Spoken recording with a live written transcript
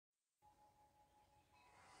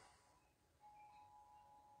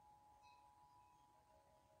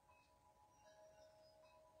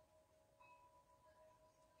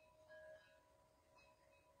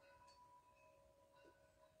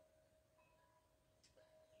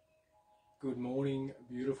Good morning,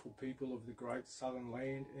 beautiful people of the great southern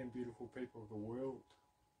land and beautiful people of the world.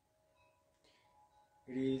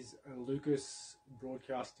 It is Lucas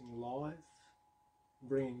broadcasting live,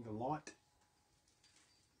 bringing the light.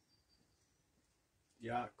 The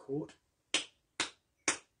art court is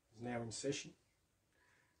now in session.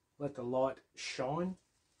 Let the light shine.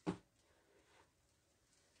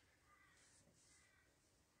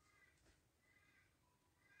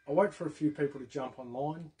 I'll wait for a few people to jump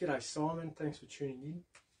online. G'day Simon, thanks for tuning in.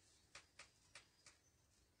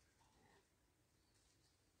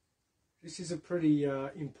 This is a pretty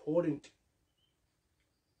important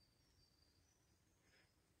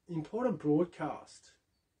broadcast.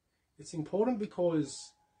 It's important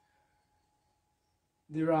because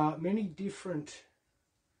there are many different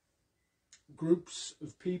groups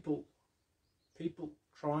of people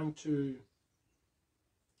trying to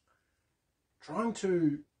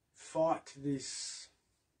fight this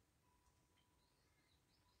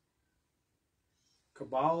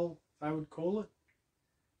cabal, they would call it.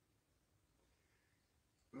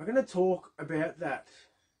 We're going to talk about that.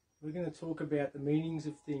 We're going to talk about the meanings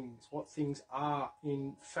of things, what things are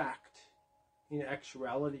in fact, in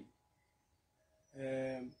actuality,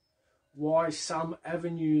 why some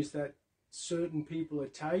avenues that certain people are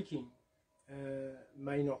taking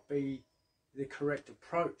may not be the correct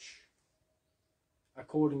approach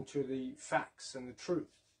according to the facts and the truth.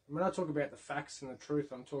 And when I talk about the facts and the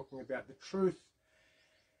truth, I'm talking about the truth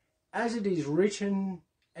as it is written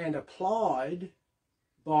and applied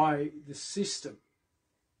by the system.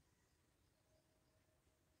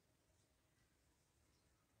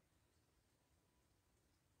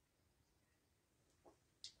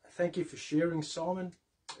 Thank you for sharing, Simon.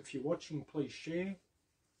 If you're watching, please share.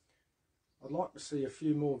 I'd like to see a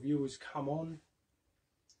few more viewers come on.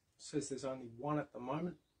 It says there's only one at the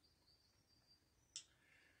moment.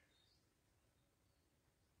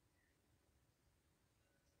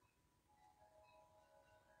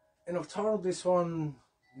 And I've titled this one,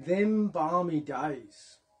 Them Balmy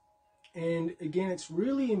Days. And again, it's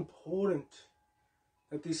really important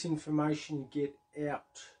that this information get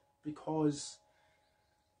out, because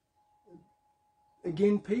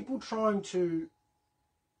again, people trying to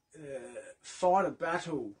fight a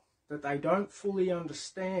battle that they don't fully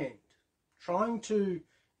understand, trying to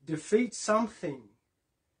defeat something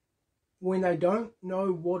when they don't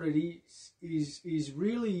know what it is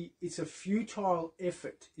really, it's a futile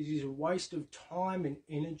effort. It is a waste of time and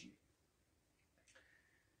energy.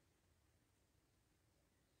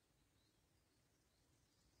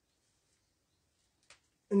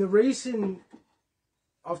 And the reason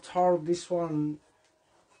I've titled this one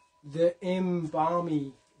the Em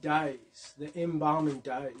Balming Days,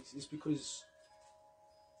 is because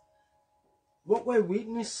what we're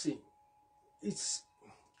witnessing is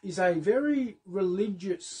a very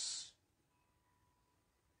religious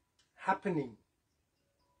happening.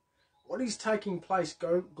 What is taking place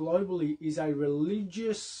globally is a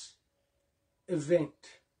religious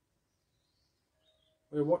event.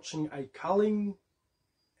 We're watching a culling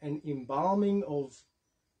and embalming of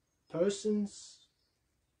persons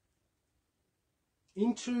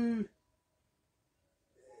into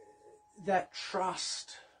that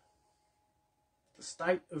trust, the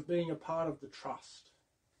state of being a part of the trust.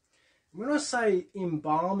 When I say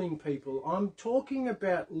embalming people, I'm talking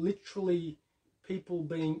about literally people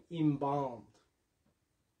being embalmed.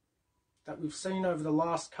 That we've seen over the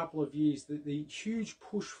last couple of years, the huge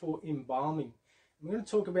push for embalming. I'm going to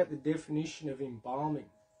talk about the definition of embalming.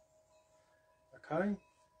 Okay?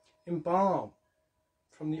 Embalm,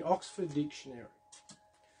 from the Oxford Dictionary.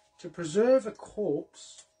 To preserve a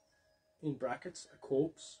corpse, in brackets, a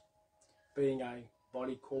corpse, being a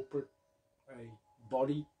body corporate, a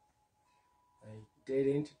body, a dead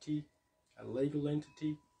entity, a legal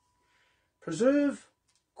entity. Preserve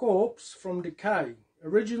corpse from decay,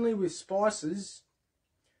 originally with spices,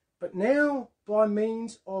 but now by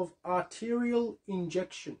means of arterial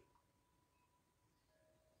injection.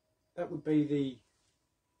 That would be the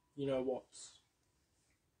you-know-whats.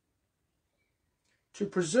 To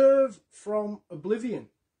preserve from oblivion.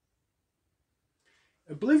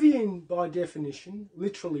 Oblivion, by definition,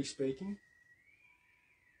 literally speaking,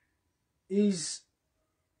 is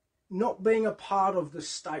not being a part of the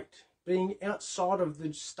state, being outside of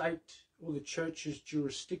the state or the church's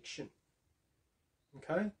jurisdiction.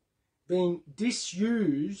 Okay? Being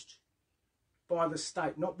disused by the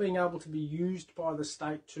state, not being able to be used by the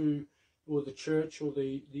state to, or the church or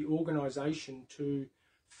the organisation to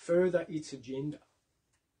further its agenda.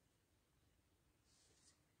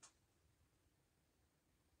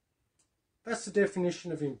 That's the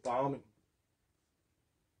definition of embalming.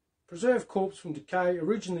 Preserve corpse from decay,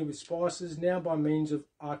 originally with spices, now by means of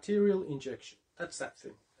arterial injection. That's that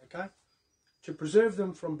thing, okay? To preserve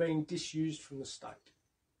them from being disused from the state.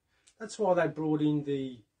 That's why they brought in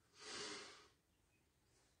the,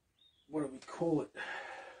 what do we call it?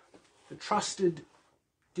 The Trusted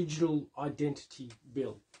Digital Identity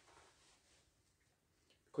Bill.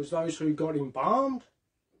 Because those who got embalmed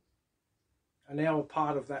are now a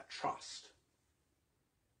part of that trust.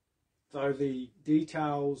 Though the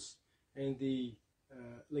details and the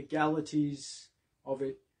legalities of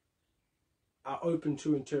it are open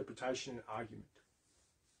to interpretation and argument.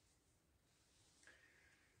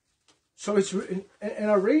 So it's,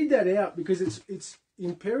 and I read that out because it's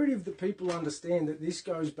imperative that people understand that this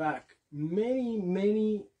goes back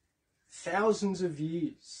many thousands of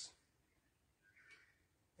years.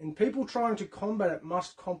 And people trying to combat it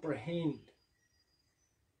must comprehend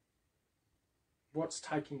what's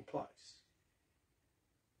taking place.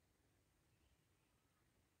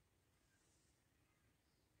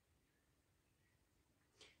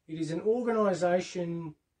 It is an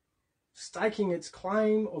organisation staking its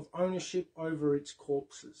claim of ownership over its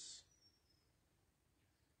corpses,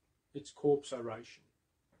 its corpse oration.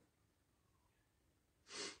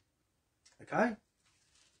 Okay?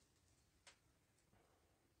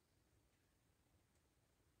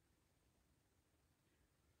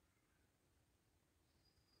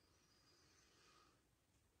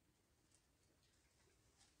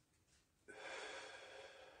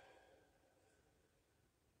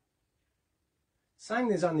 Saying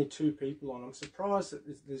there's only 2 people on, I'm surprised that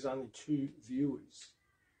there's only 2 viewers,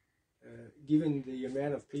 given the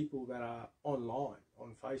amount of people that are online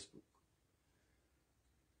on Facebook.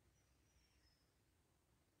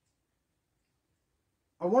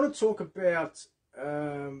 I want to talk about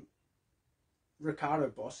Ricardo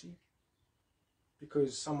Bossi,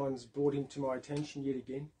 because someone's brought him to my attention yet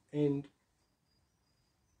again, and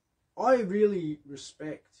I really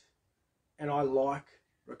respect and I like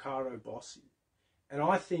Ricardo Bossi. And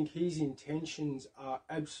I think his intentions are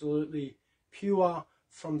absolutely pure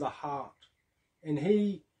from the heart. And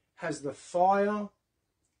he has the fire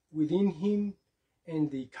within him and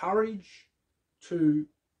the courage to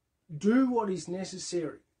do what is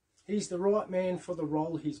necessary. He's the right man for the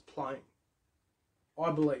role he's playing,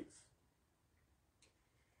 I believe.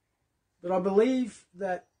 But I believe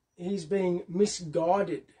that he's being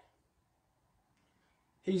misguided.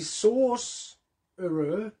 His source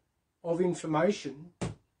error of information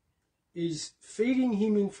is feeding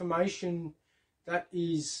him information that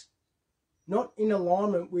is not in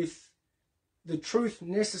alignment with the truth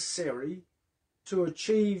necessary to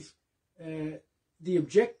achieve the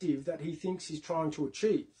objective that he thinks he's trying to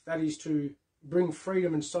achieve. That is to bring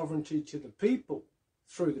freedom and sovereignty to the people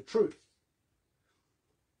through the truth.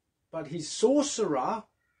 But his sorcerer,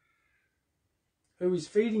 who is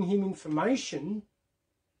feeding him information,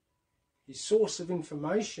 his source of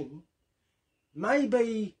information, may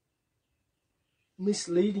be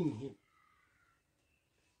misleading him,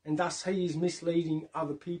 and thus he is misleading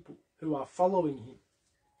other people who are following him.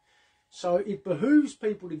 So it behooves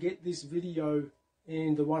people to get this video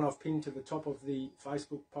and the one I've pinned to the top of the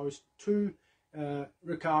Facebook post to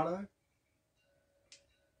Ricardo,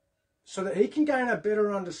 so that he can gain a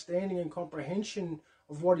better understanding and comprehension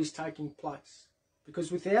of what is taking place.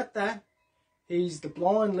 Because without that, he's the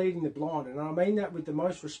blind leading the blind, and I mean that with the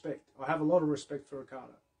most respect. I have a lot of respect for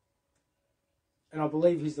Ricardo. And I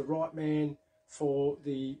believe he's the right man for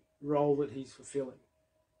the role that he's fulfilling.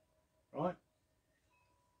 Right?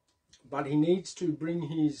 But he needs to bring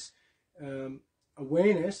his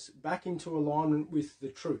awareness back into alignment with the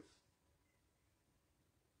truth.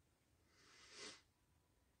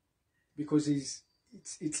 Because it's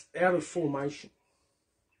out of formation,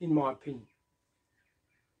 in my opinion.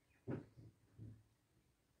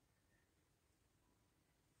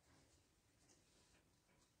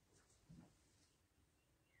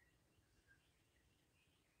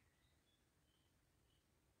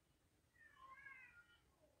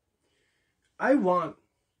 A1,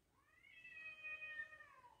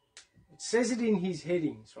 it says it in his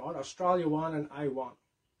headings, right? Australia 1 and A1,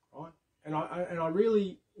 right? And I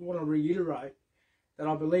really want to reiterate that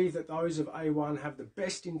I believe that those of A1 have the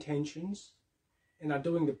best intentions and are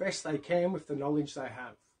doing the best they can with the knowledge they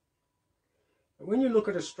have. But when you look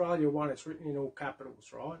at Australia 1, it's written in all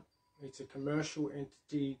capitals, right? It's a commercial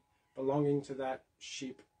entity belonging to that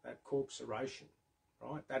ship, that corporation,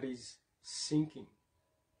 right? That is sinking.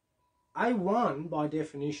 A1, by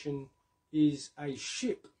definition, is a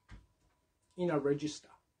ship in a register.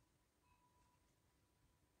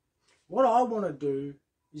 What I want to do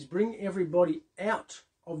is bring everybody out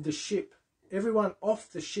of the ship everyone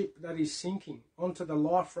off the ship that is sinking onto the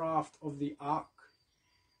life raft of the ark,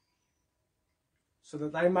 so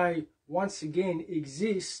that they may once again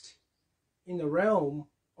exist in the realm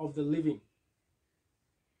of the living.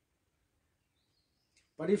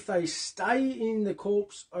 But if they stay in the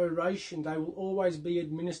corpse oration, they will always be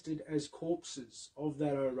administered as corpses of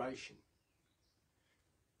that oration.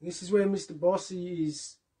 This is where Mr. Bossy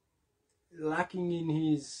is lacking in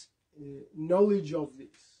his knowledge of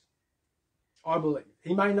this, I believe.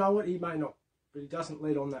 He may know it, he may not, but he doesn't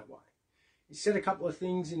lead on that way. He said a couple of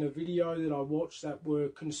things in a video that I watched that were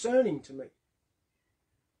concerning to me,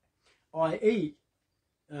 i.e.,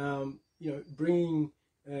 bringing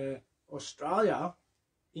Australia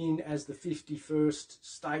in as the 51st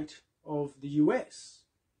state of the US.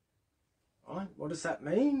 Right? What does that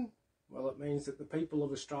mean? Well, it means that the people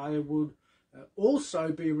of Australia would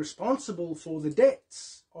also be responsible for the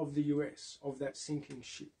debts of the US, of that sinking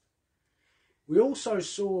ship. We also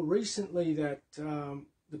saw recently that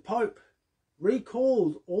the Pope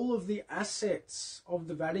recalled all of the assets of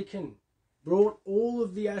the Vatican, brought all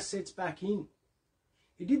of the assets back in.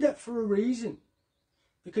 He did that for a reason,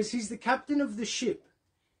 because he's the captain of the ship,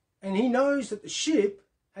 and he knows that the ship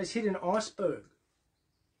has hit an iceberg,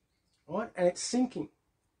 right? And it's sinking.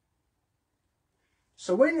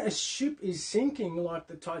 So when a ship is sinking like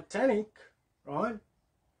the Titanic, right,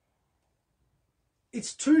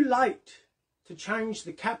 it's too late to change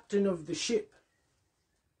the captain of the ship.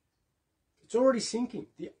 It's already sinking.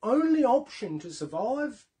 The only option to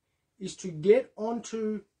survive is to get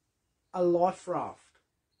onto a life raft,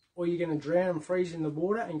 or you're going to drown and freeze in the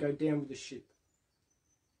water and go down with the ship.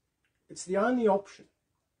 It's the only option.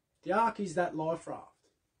 The ark is that life raft,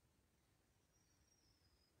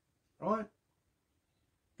 right?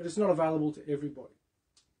 But it's not available to everybody.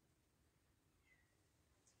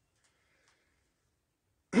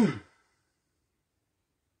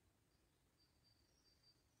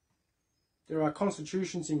 There are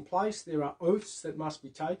constitutions in place. There are oaths that must be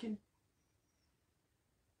taken.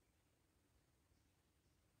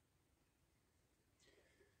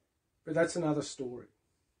 But that's another story.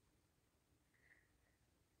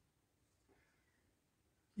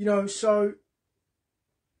 So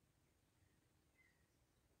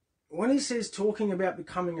when he says talking about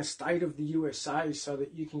becoming a state of the USA so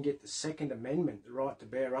that you can get the Second Amendment, the right to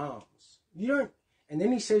bear arms, and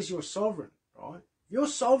then he says you're sovereign, right? You're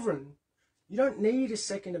sovereign. You don't need a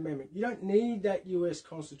Second Amendment. You don't need that US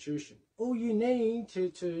Constitution. All you need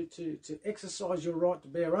to exercise your right to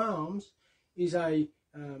bear arms is a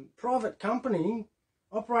private company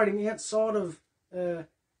operating outside of the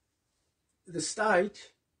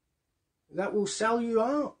state that will sell you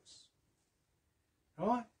arms,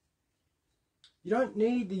 right? You don't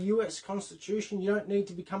need the US Constitution. You don't need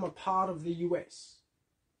to become a part of the US,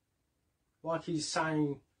 like he's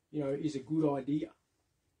saying, is a good idea.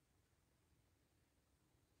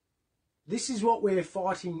 This is what we're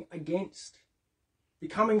fighting against,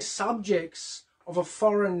 becoming subjects of a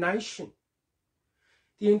foreign nation.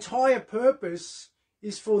 The entire purpose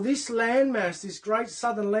is for this landmass, this great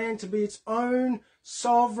southern land, to be its own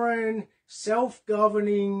sovereign,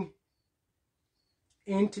 self-governing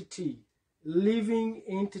entity, living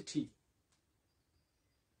entity,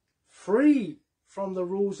 free from the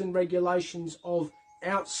rules and regulations of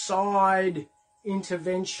outside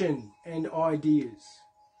intervention and ideas.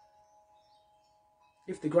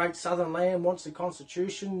 If the great southern land wants a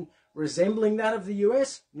constitution resembling that of the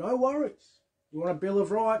US, no worries. You want a Bill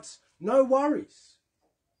of Rights? No worries.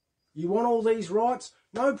 You want all these rights?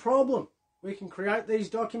 No problem. We can create these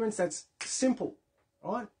documents. That's simple,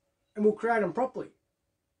 right? And we'll create them properly.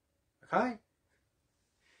 Okay?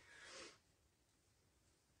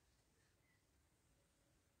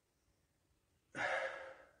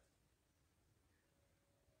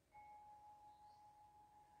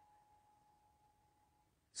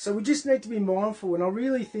 So we just need to be mindful, and I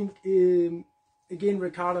really think, again,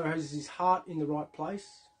 Ricardo has his heart in the right place,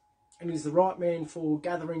 and he's the right man for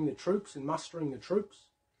gathering the troops and mustering the troops.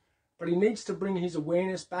 But he needs to bring his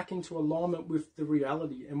awareness back into alignment with the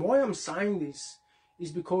reality. And why I'm saying this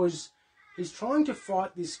is because he's trying to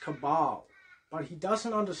fight this cabal, but he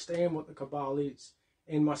doesn't understand what the cabal is.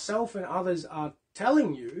 And myself and others are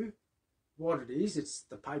telling you what it is. It's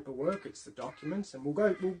the paperwork, it's the documents, and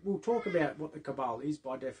we'll talk about what the cabal is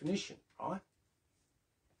by definition, right?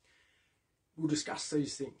 We'll discuss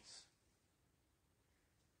these things.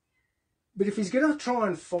 But if he's going to try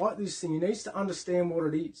and fight this thing, he needs to understand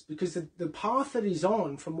what it is, because the path that he's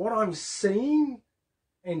on, from what I'm seeing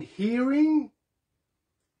and hearing,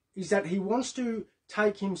 is that he wants to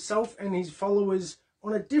take himself and his followers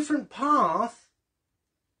on a different path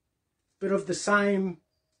but of the same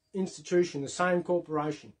institution, the same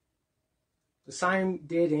corporation, the same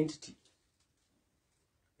dead entity.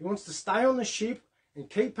 He wants to stay on the ship and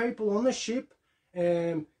keep people on the ship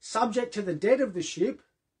subject to the debt of the ship,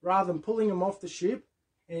 rather than pulling them off the ship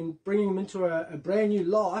and bringing them into a brand new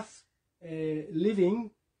life,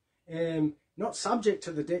 living, not subject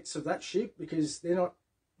to the debts of that ship, because they're not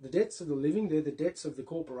the debts of the living, they're the debts of the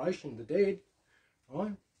corporation, the dead.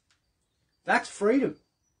 Right? That's freedom.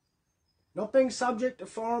 Not being subject to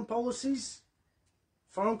foreign policies,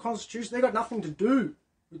 foreign constitutions. They've got nothing to do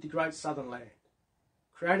with the Great Southern Land.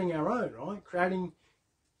 Creating our own, right? Creating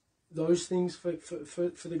those things for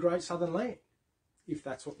the Great Southern Land, if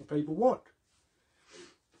that's what the people want.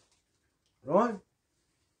 Right?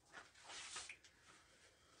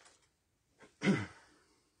 The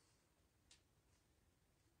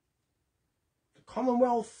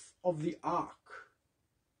Commonwealth of the Ark,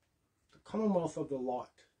 the Commonwealth of the Light,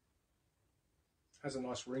 has a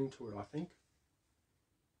nice ring to it, I think.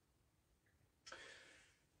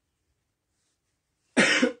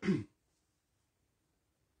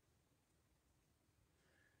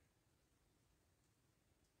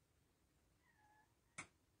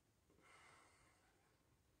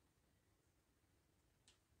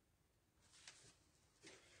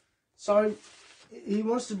 So he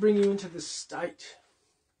wants to bring you into the state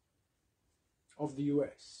of the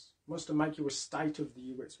US. He wants to make you a state of the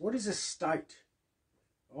US. What is a state?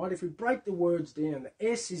 All right, if we break the words down, the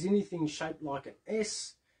S is anything shaped like an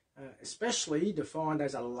S, especially defined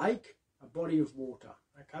as a lake, a body of water.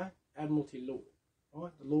 Okay, Admiralty law,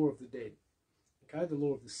 right? The law of the dead. Okay, the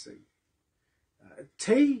law of the sea.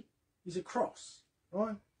 T is a cross,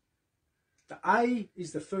 right? The A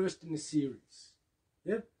is the first in the series.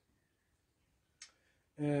 Yep.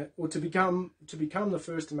 Or to become the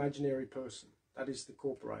first imaginary person. That is the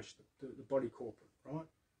corporation, the body corporate, right?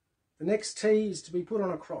 The next T is to be put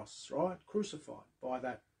on a cross, right? Crucified by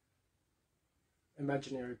that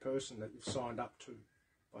imaginary person that you've signed up to.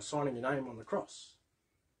 By signing your name on the cross,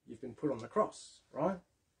 you've been put on the cross, right?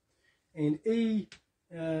 And E,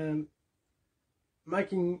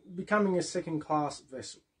 becoming a second-class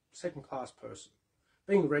vessel, second-class person,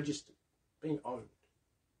 being registered, being owned.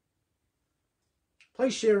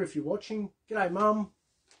 Please share if you're watching. G'day, Mum.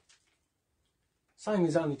 Saying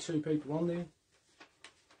there's only 2 people on there.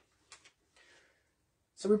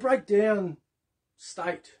 So we break down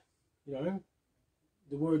state, the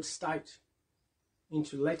word state,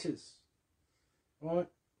 into letters, right?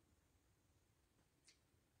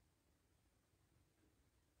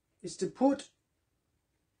 It's to put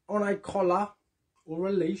on a collar or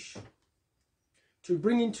a leash, to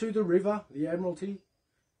bring into the river, the Admiralty,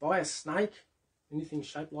 by a snake, anything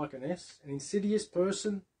shaped like an S, an insidious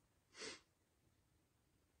person.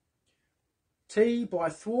 T, by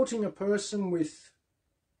thwarting a person with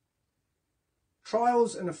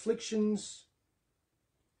trials and afflictions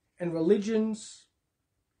and religions,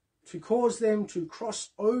 to cause them to cross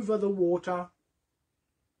over the water.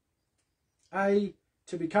 A,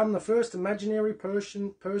 to become the first imaginary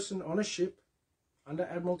person on a ship under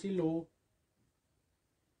Admiralty law.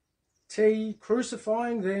 T,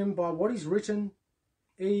 crucifying them by what is written.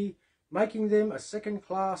 E, making them a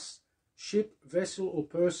second-class ship, vessel or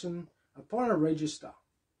person upon a register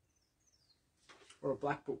or a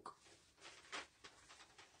black book.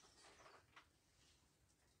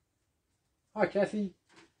 Hi, Kathy.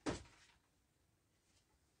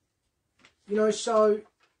 So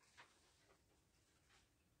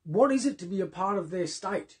what is it to be a part of their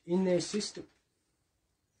state, in their system?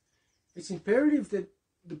 It's imperative that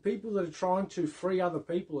the people that are trying to free other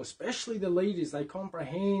people, especially the leaders, they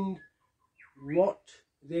comprehend what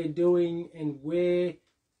they're doing and where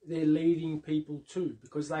they're leading people to,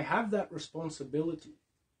 because they have that responsibility.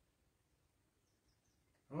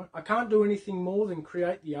 Right? I can't do anything more than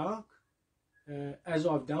create the ark, as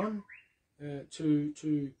I've done,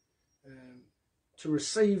 to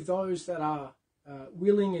receive those that are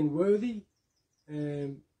willing and worthy.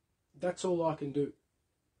 That's all I can do.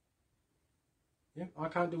 Yeah? I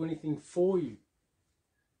can't do anything for you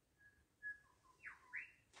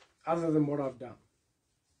other than what I've done.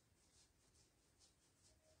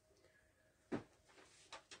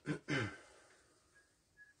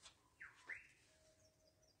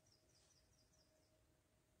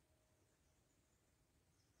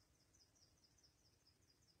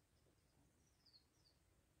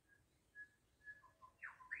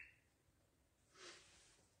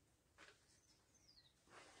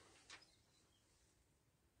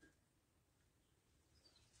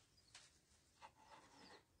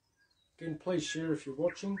 Again, please share if you're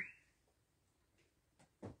watching.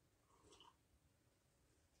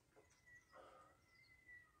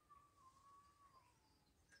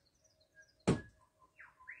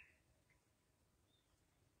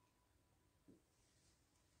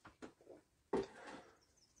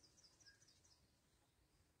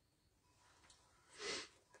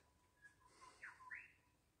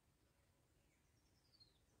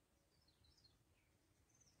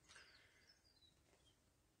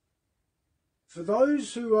 For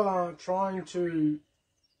those who are trying to,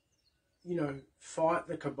 fight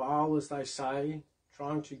the cabal, as they say,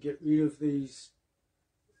 trying to get rid of these,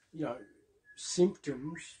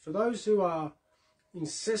 symptoms, for those who are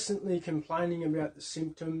incessantly complaining about the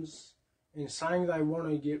symptoms and saying they want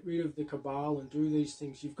to get rid of the cabal and do these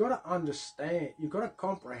things, you've got to understand, you've got to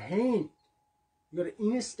comprehend, you've got to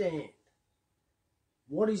understand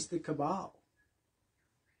what is the cabal.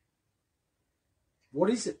 What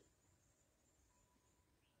is it?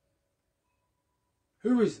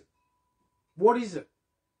 Who is it? What is it?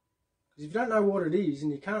 Because if you don't know what it is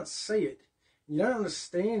and you can't see it, you don't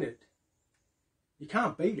understand it, you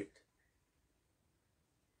can't beat it.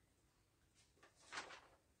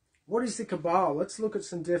 What is the cabal? Let's look at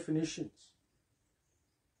some definitions.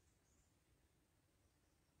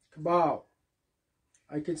 Cabal,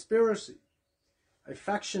 a conspiracy, a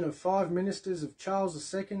faction of 5 ministers of Charles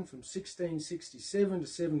II from 1667 to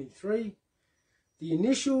 73, the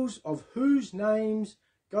initials of whose names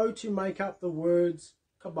go to make up the words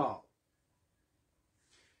cabal.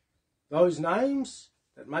 Those names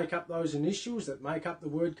that make up those initials that make up the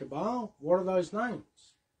word cabal, what are those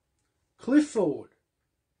names? Clifford,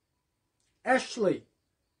 Ashley,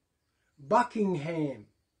 Buckingham,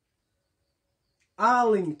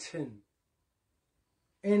 Arlington,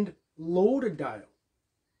 and Lauderdale.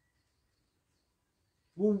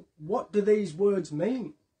 Well, what do these words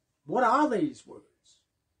mean? What are these words?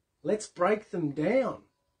 Let's break them down.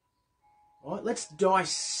 Right? Let's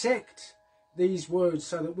dissect these words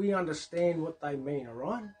so that we understand what they mean, all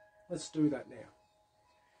right? Let's do that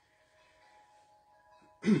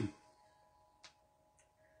now.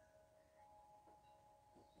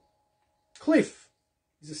 Cliff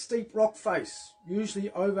is a steep rock face,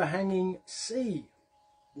 usually overhanging sea,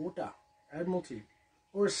 water, admiralty,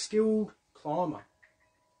 or a skilled climber.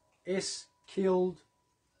 S-killed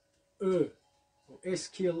or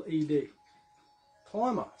S-kill-ed.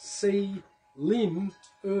 Climber, sea, limb,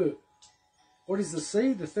 What is the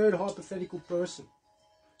sea? The third hypothetical person.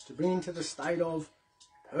 To bring into the state of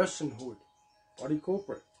personhood, body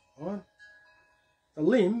corporate, right? The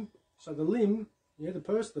limb, so the limb,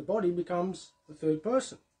 the body becomes the third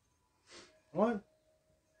person, right?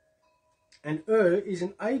 And is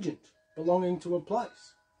an agent belonging to a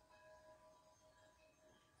place.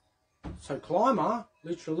 So climber,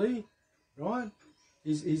 literally, right,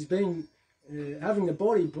 is being having the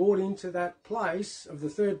body brought into that place of the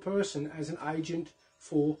third person as an agent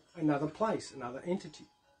for another place, another entity.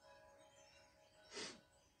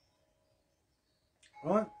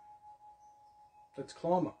 Right? That's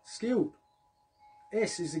climber. Skilled.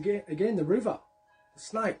 S is again the river, the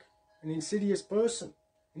snake, an insidious person,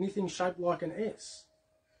 anything shaped like an S.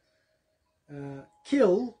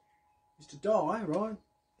 Kill is to die, right?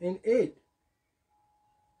 And ed,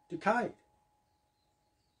 decayed.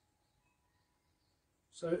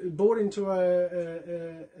 So brought into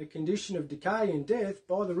a condition of decay and death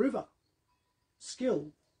by the river.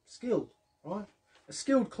 Skilled, right? A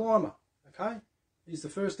skilled climber, okay, is the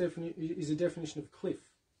first is a definition of cliff.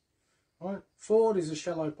 Right? Ford is a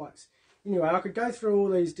shallow place. Anyway, I could go through all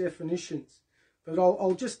these definitions, but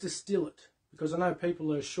I'll just distill it because I know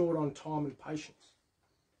people are short on time and patience.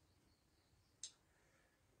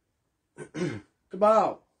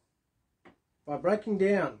 Cabal. By breaking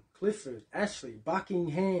down Clifford, Ashley,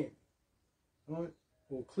 Buckingham, right?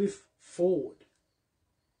 Or Cliff Ford,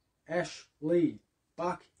 Ashley,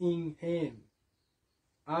 Buckingham,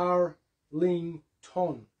 Arlington,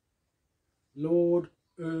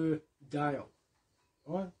 Lauderdale,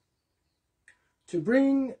 right? To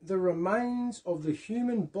bring the remains of the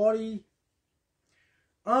human body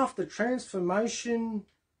after transformation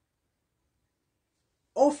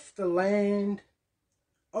off the land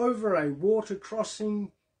over a water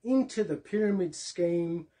crossing into the pyramid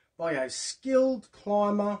scheme by a skilled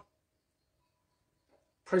climber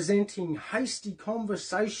presenting hasty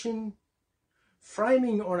conversation,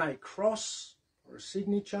 framing on a cross or a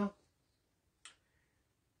signature,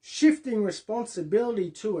 shifting responsibility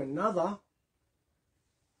to another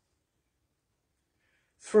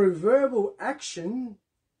through verbal action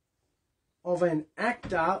of an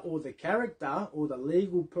actor or the character or the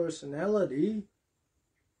legal personality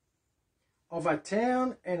of a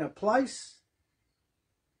town and a place,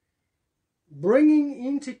 bringing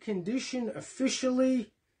into condition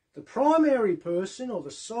officially the primary person or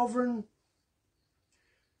the sovereign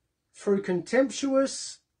through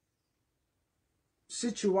contemptuous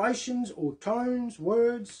situations or tones,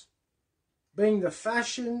 words, being the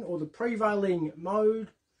fashion or the prevailing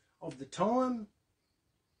mode of the time,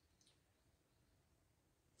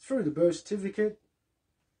 through the birth certificate,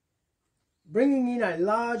 bringing in a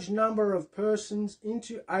large number of persons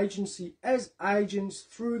into agency as agents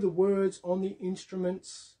through the words on the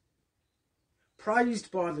instruments,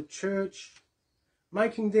 praised by the church,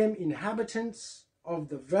 making them inhabitants of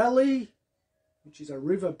the valley, which is a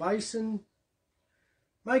river basin,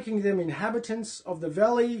 making them inhabitants of the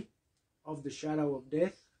valley of the shadow of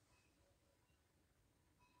death,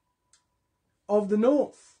 of the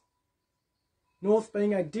north. North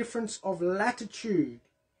being a difference of latitude,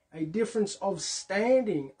 a difference of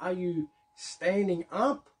standing. Are you standing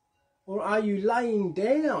up or are you laying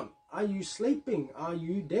down? Are you sleeping? Are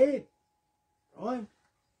you dead? Right?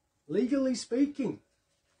 Legally speaking.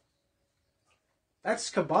 That's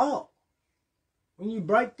Cabal. When you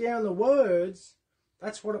break down the words,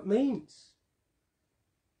 that's what it means.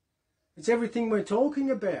 It's everything we're talking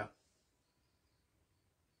about.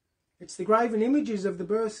 It's the graven images of the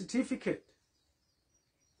birth certificate.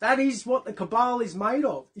 That is what the Cabal is made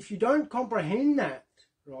of. If you don't comprehend that,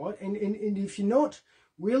 right, and if you're not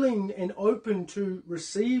willing and open to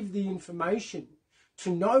receive the information, to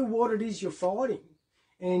know what it is you're fighting,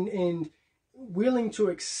 and willing to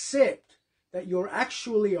accept that you're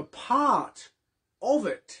actually a part of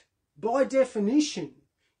it, by definition,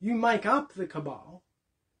 you make up the Cabal,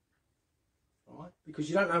 right, because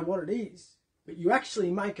you don't know what it is, but you actually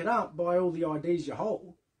make it up by all the ideas you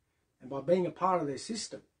hold and by being a part of their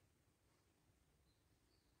system.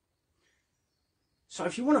 So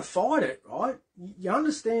if you want to fight it, right, you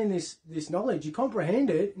understand this knowledge, you comprehend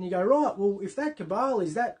it, and you go, right, well, if that Cabal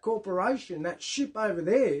is that corporation, that ship over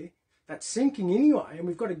there, that's sinking anyway, and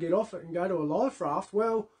we've got to get off it and go to a life raft,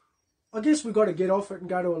 well, I guess we've got to get off it and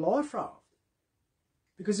go to a life raft.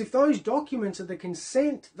 Because if those documents are the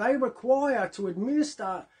consent they require to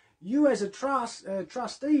administer you as a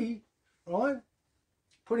trustee, right,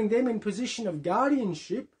 putting them in position of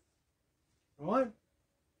guardianship, right,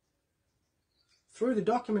 through the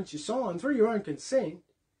documents you sign, through your own consent,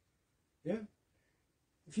 yeah.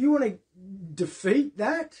 If you want to defeat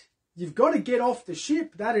that, you've got to get off the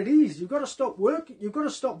ship that it is. You've got to stop working. You've got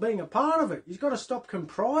to stop being a part of it. You've got to stop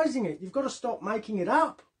comprising it. You've got to stop making it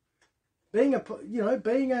up. Being a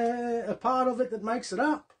part of it that makes it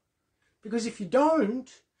up. Because if you don't,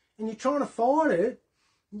 and you're trying to fight it,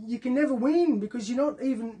 you can never win because you're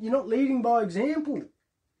not leading by example,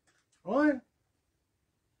 right?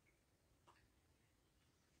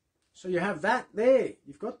 So you have that there.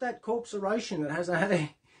 You've got that corporation that has an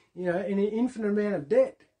infinite amount of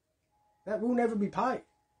debt that will never be paid.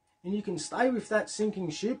 And you can stay with that sinking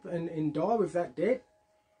ship and die with that debt,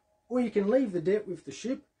 or you can leave the debt with the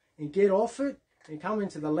ship and get off it and come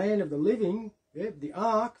into the land of the living, the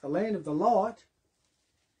ark, the land of the light,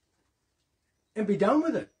 and be done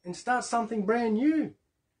with it and start something brand new.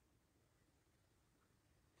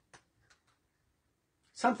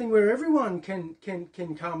 Something where everyone can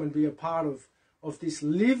come and be a part of this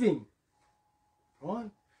living,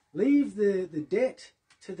 right? Leave the debt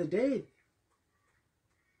to the dead.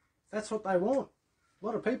 That's what they want. A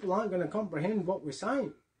lot of people aren't going to comprehend what we're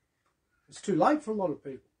saying. It's too late for a lot of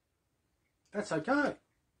people. That's okay.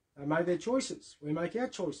 They made their choices. We make our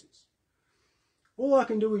choices. All I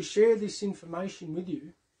can do is share this information with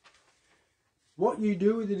you. What you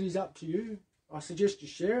do with it is up to you. I suggest you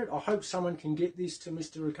share it. I hope someone can get this to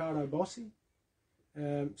Mr. Ricardo Bossi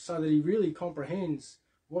so that he really comprehends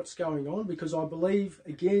what's going on, because I believe,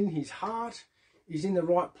 again, his heart is in the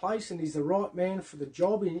right place and he's the right man for the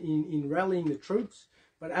job in rallying the troops.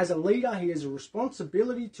 But as a leader, he has a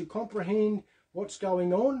responsibility to comprehend what's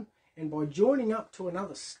going on, and by joining up to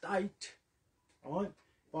another state, right,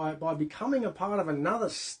 by becoming a part of another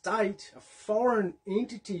state, a foreign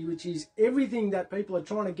entity, which is everything that people are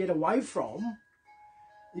trying to get away from,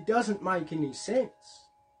 it doesn't make any sense,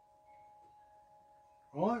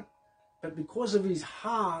 right? But because of his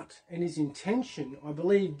heart and his intention, I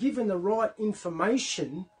believe, given the right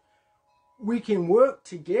information, we can work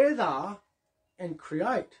together and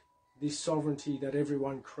create this sovereignty that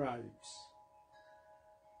everyone craves,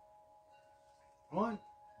 right?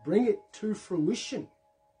 Bring it to fruition.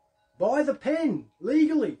 By the pen,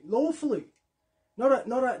 legally, lawfully, not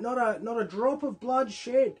a drop of blood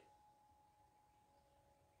shed.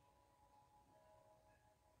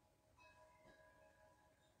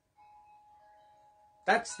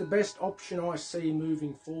 That's the best option I see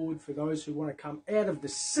moving forward for those who want to come out of the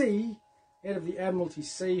sea, out of the Admiralty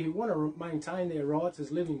Sea, who want to maintain their rights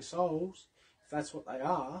as living souls, if that's what they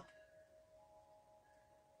are,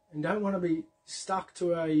 and don't want to be stuck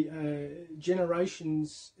to a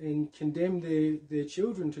generations and condemn their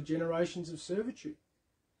children to generations of servitude.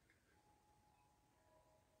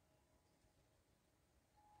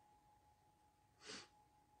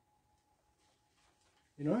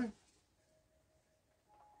 you know.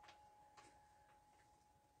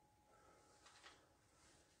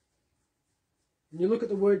 When you look at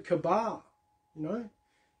the word Kaaba, you know,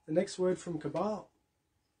 the next word from Kaaba,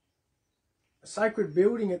 a sacred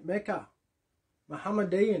building at Mecca,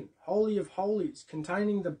 Muhammadan, holy of holies,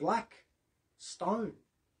 containing the black stone.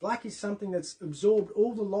 Black is something that's absorbed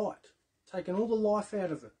all the light, taken all the life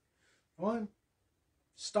out of it, right?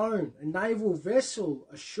 Stone, a naval vessel,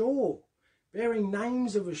 a shore, bearing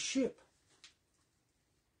names of a ship.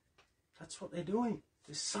 That's what they're doing.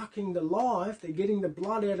 They're sucking the life, they're getting the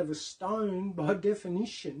blood out of a stone by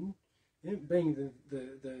definition, being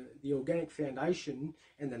the organic foundation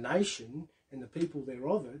and the nation and the people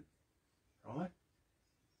thereof it, right?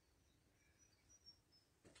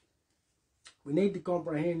 We need to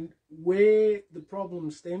comprehend where the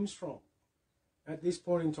problem stems from. At this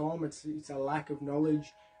point in time, it's a lack of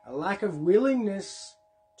knowledge, a lack of willingness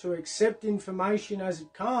to accept information as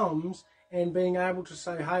it comes and being able to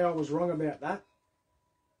say, hey, I was wrong about that.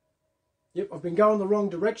 Yep, I've been going the wrong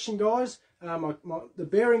direction, guys. The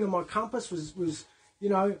bearing of my compass was, you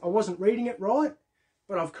know, I wasn't reading it right,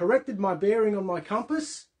 but I've corrected my bearing on my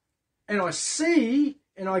compass, and I see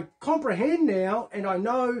and I comprehend now, and I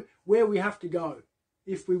know where we have to go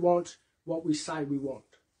if we want what we say we want.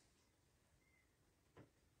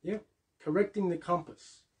 Yep, correcting the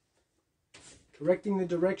compass, correcting the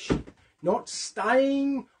direction, not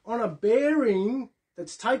staying on a bearing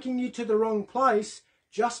that's taking you to the wrong place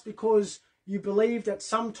just because you believed at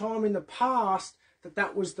some time in the past that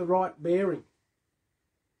that was the right bearing.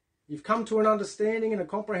 You've come to an understanding and a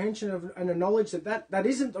comprehension of, and a knowledge that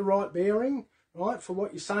isn't the right bearing, right, for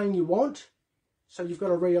what you're saying you want. So you've got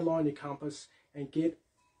to realign your compass and get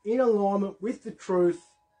in alignment with the truth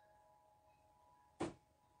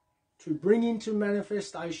to bring into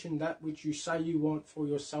manifestation that which you say you want for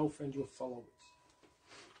yourself and your followers.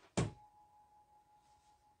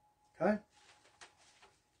 Okay?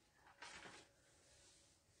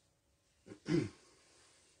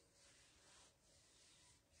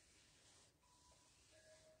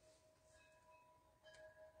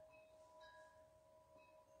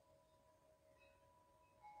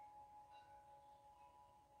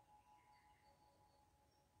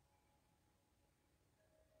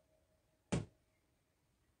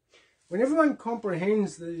 When everyone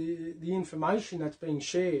comprehends the information that's being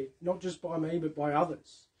shared, not just by me but by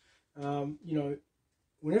others, you know,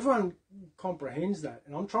 when everyone comprehends that,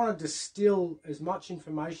 and I'm trying to distill as much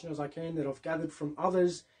information as I can that I've gathered from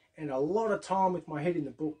others and a lot of time with my head in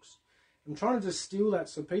the books, I'm trying to distill that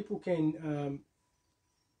so people can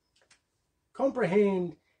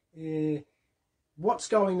comprehend what's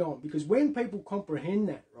going on. Because when people comprehend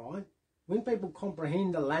that, right, when people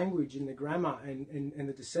comprehend the language and the grammar and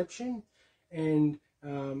the deception, and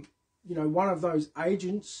you know, one of those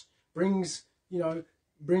agents brings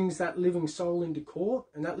that living soul into court,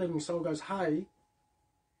 and that living soul goes, hey,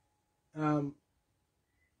 I'm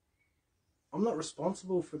not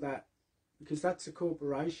responsible for that because that's a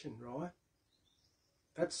corporation, right?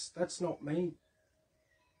 That's not me.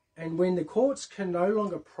 And when the courts can no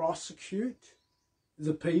longer prosecute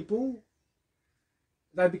the people,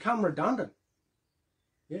 they become redundant.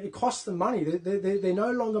 Yeah, it costs them money. They're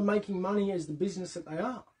no longer making money as the business that they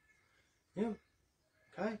are. Yeah.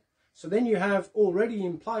 Okay. So then you have already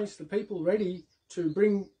in place the people ready to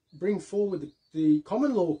bring forward the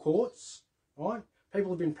common law courts, right?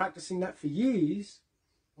 People have been practicing that for years,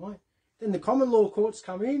 right? Then the common law courts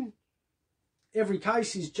come in. Every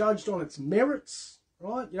case is judged on its merits,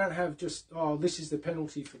 right? You don't have just, oh, this is the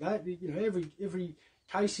penalty for that. You know, every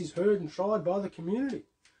case is heard and tried by the community,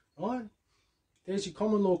 right? There's your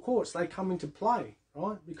common law courts. They come into play,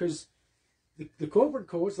 right? Because the corporate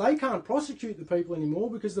courts, they can't prosecute the people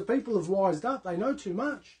anymore because the people have wised up. They know too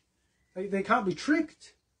much. They can't be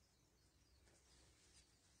tricked.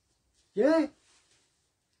 Yeah.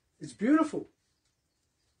 It's beautiful.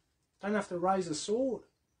 Don't have to raise a sword.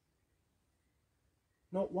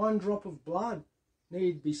 Not one drop of blood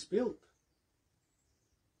need be spilt.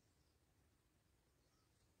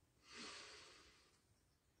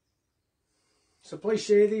 So please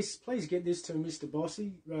share this. Please get this to Mr.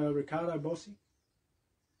 Bossy, Ricardo Bossy.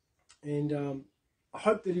 And I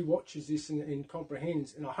hope that he watches this and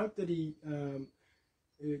comprehends. And I hope that he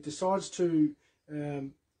decides to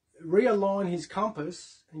realign his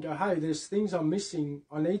compass and go, hey, there's things I'm missing.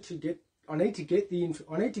 I need to get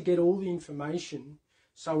all the information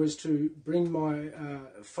so as to bring my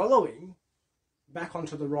following back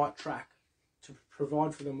onto the right track to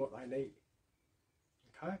provide for them what they need.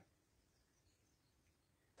 Okay?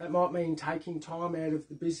 That might mean taking time out of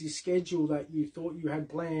the busy schedule that you thought you had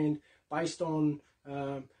planned based on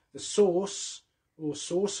the source or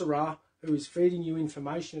sorcerer who is feeding you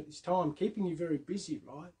information at this time, keeping you very busy,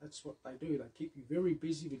 right? That's what they do. They keep you very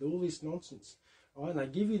busy with all this nonsense, right? And they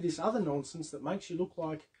give you this other nonsense that makes you look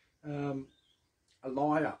like a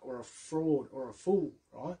liar or a fraud or a fool,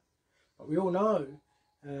 right? But we all know,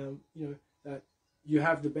 that you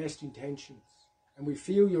have the best intentions, and we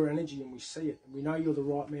feel your energy and we see it, and we know you're the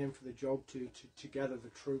right man for the job to gather the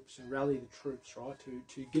troops and rally the troops, right?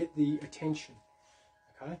 To get the attention,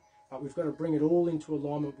 okay? But we've got to bring it all into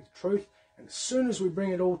alignment with truth, and as soon as we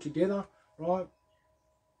bring it all together, right,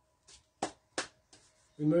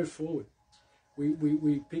 we move forward.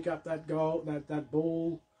 We pick up that goal, that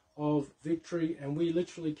ball of victory, and we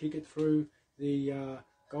literally kick it through the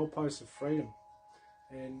goalposts of freedom.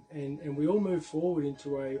 And we all move forward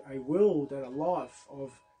into a world and a life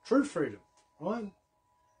of true freedom, right?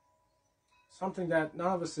 Something that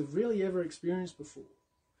none of us have really ever experienced before.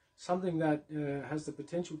 Something that has the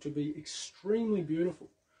potential to be extremely beautiful,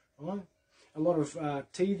 right? A lot of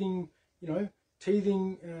teething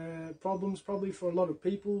problems probably for a lot of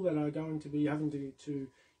people that are going to be having to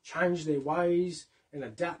change their ways and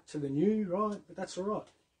adapt to the new, right? But that's all right.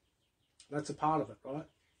 That's a part of it, right?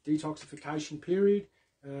 Detoxification period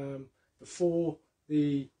before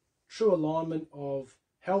the true alignment of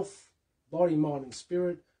health, body, mind and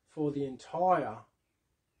spirit for the entire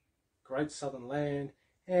Great Southern Land,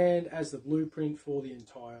 and as the blueprint for the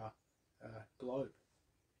entire globe.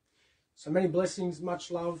 So many blessings,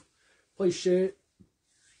 much love. Please share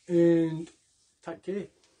and take care.